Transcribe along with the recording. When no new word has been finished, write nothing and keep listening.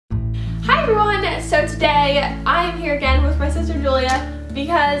Hi everyone! So today I am here again with my sister Julia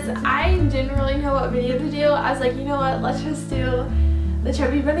because I didn't really know what video to do. I was like, you know what, let's just do the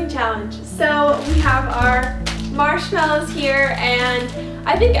Chubby Bunny Challenge. So we have our marshmallows here and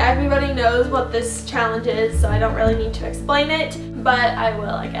I think everybody knows what this challenge is, so I don't really need to explain it, but I will,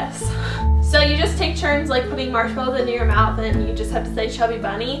 I guess. So you just take turns like putting marshmallows into your mouth and you just have to say Chubby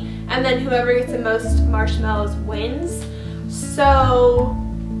Bunny, and then whoever gets the most marshmallows wins. So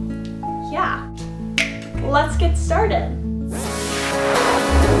yeah, let's get started. I'm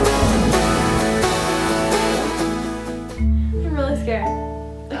really scared.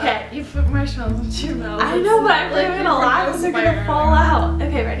 Okay. You put marshmallows into your mouth. I know, but I'm really gonna laugh because they're gonna fall out.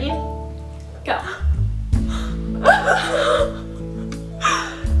 Okay, ready? Go.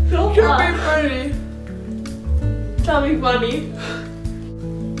 Chubby Bunny. Chubby Bunny.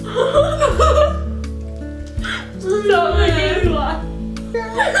 Stop making me laugh.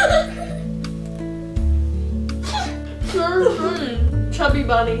 Chubby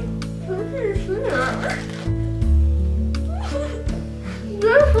Bunny.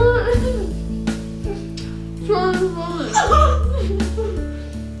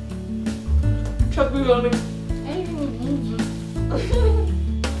 Chubby Bunny.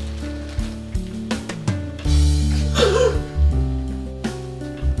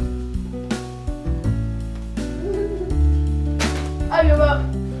 I give up.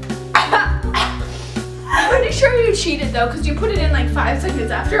 I'm pretty sure you cheated though, because you put it in like 5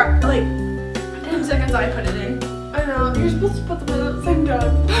 seconds after like 10 seconds I put it in. I know, you're supposed to put them in at the same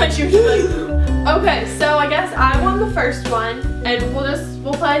time. But you're like, okay, so I guess I won the first one, and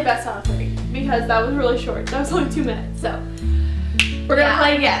we'll play best out of 3 because that was really short. That was only 2 minutes, so we're gonna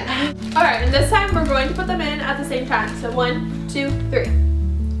play again. All right, and this time we're going to put them in at the same time. So 1, 2, 3.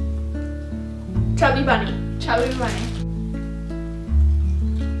 Chubby Bunny. Chubby Bunny.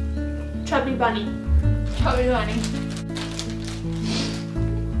 Chubby Bunny. Chubby Bunny.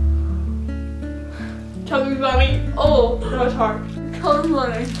 Chubby Bunny. Oh, that was hard. Chubby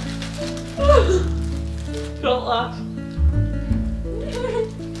Bunny. Don't laugh.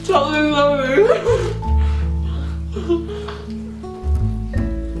 Chubby Bunny.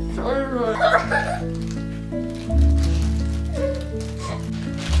 Chubby Bunny.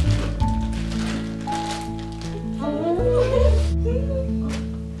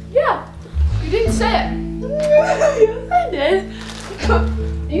 Yeah. You didn't say it. Yes, I did.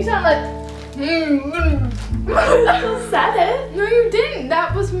 You sound like I said it. No, you didn't.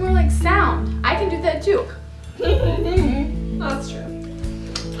 That was more like sound. I can do that too. That's true.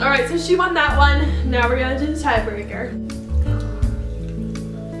 Alright, so she won that one. Now we're gonna do the tiebreaker.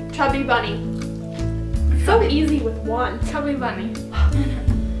 Chubby Bunny. So easy with one. Chubby Bunny.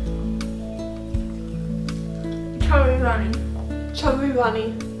 Chubby Bunny. Chubby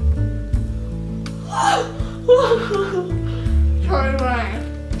Bunny. Chubby Bunny.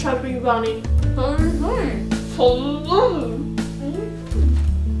 Chubby Bunny. Chubby Bunny. Chubby Bunny.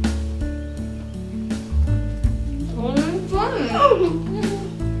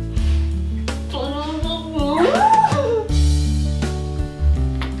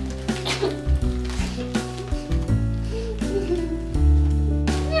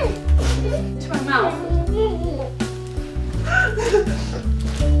 To my mouth.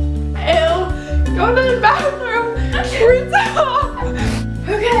 Ew. Go to the bathroom. Rinse off.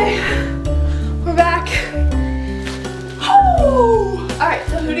 Okay. We're back. Oh. Alright,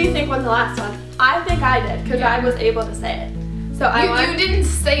 so who do you think won the last one? I think I did, because I was able to say it. So You didn't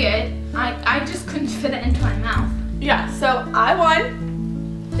say it. I just couldn't fit it into my mouth. Yeah, so I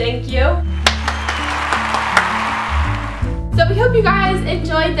won. Thank you. So we hope you guys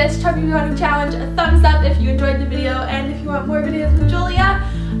enjoyed this Chubby Bunny Challenge. A thumbs up if you enjoyed the video, and if you want more videos with Julia,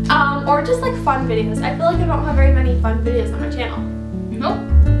 or just like fun videos. I feel like I don't have very many fun videos on my channel. Nope.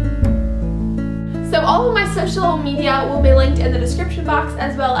 So all of my social media will be linked in the description box,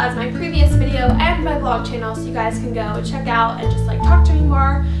 as well as my previous video and my vlog channel, so you guys can go check out and just like talk to me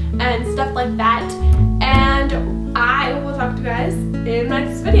more and stuff like that. And I will talk to you guys in the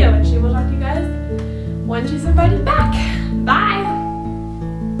next video, and she will talk to you guys when she's invited back. Bye.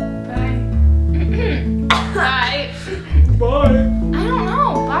 Bye. Bye. Bye.